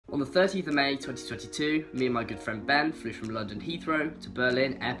the 30th of May 2022, me and my good friend Ben flew from London Heathrow to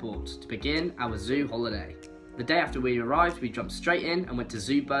Berlin Airport to begin our zoo holiday. The day after we arrived, we jumped straight in and went to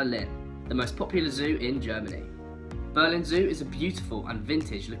Zoo Berlin, the most popular zoo in Germany. Berlin Zoo is a beautiful and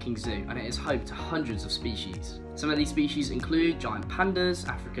vintage looking zoo, and it is home to hundreds of species. Some of these species include giant pandas,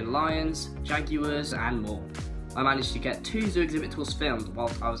 African lions, jaguars and more. I managed to get 2 zoo exhibit tours filmed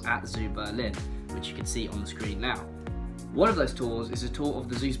whilst I was at Zoo Berlin, which you can see on the screen now. One of those tours is a tour of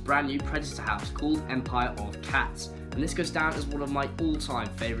the zoo's brand new predator house called Empire of Cats, and this goes down as one of my all-time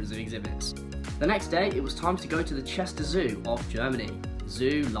favourite zoo exhibits. The next day it was time to go to the Chester Zoo of Germany.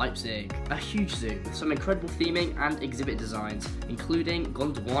 Zoo Leipzig, a huge zoo with some incredible theming and exhibit designs, including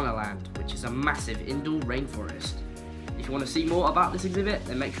Gondwanaland, which is a massive indoor rainforest. If you want to see more about this exhibit,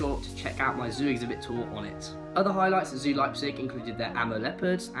 then make sure to check out my zoo exhibit tour on it. Other highlights at Zoo Leipzig included their Ammo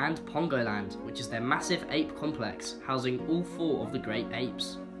leopards and Pongoland, which is their massive ape complex, housing all 4 of the great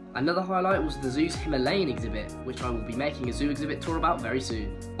apes. Another highlight was the zoo's Himalayan exhibit, which I will be making a zoo exhibit tour about very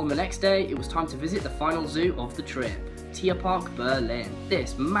soon. On the next day, it was time to visit the final zoo of the trip, Tierpark Berlin.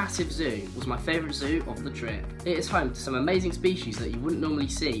 This massive zoo was my favourite zoo of the trip. It is home to some amazing species that you wouldn't normally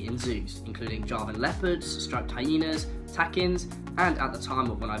see in zoos, including Javan leopards, striped hyenas, takins, and at the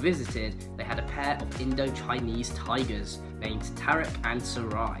time of when I visited, they had a pair of Indo-Chinese tigers named Tarek and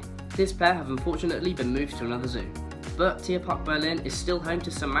Sarai. This pair have unfortunately been moved to another zoo. But Tierpark Berlin is still home to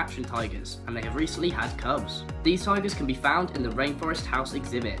Sumatran tigers, and they have recently had cubs. These tigers can be found in the Rainforest House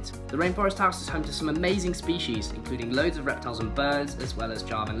exhibit. The Rainforest House is home to some amazing species, including loads of reptiles and birds, as well as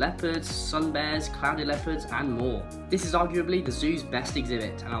Javan leopards, sun bears, clouded leopards, and more. This is arguably the zoo's best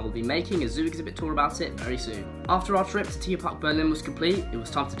exhibit, and I will be making a zoo exhibit tour about it very soon. After our trip to Tierpark Berlin was complete, it was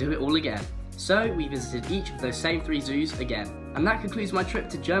time to do it all again. So we visited each of those same 3 zoos again. And that concludes my trip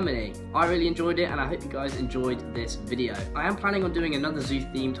to Germany. I really enjoyed it, and I hope you guys enjoyed this video. I am planning on doing another zoo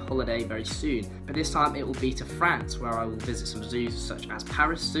themed holiday very soon, but this time it will be to France, where I will visit some zoos such as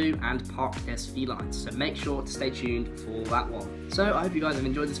Paris Zoo and Parc des Felines, so make sure to stay tuned for that one. So I hope you guys have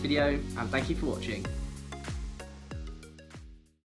enjoyed this video, and thank you for watching.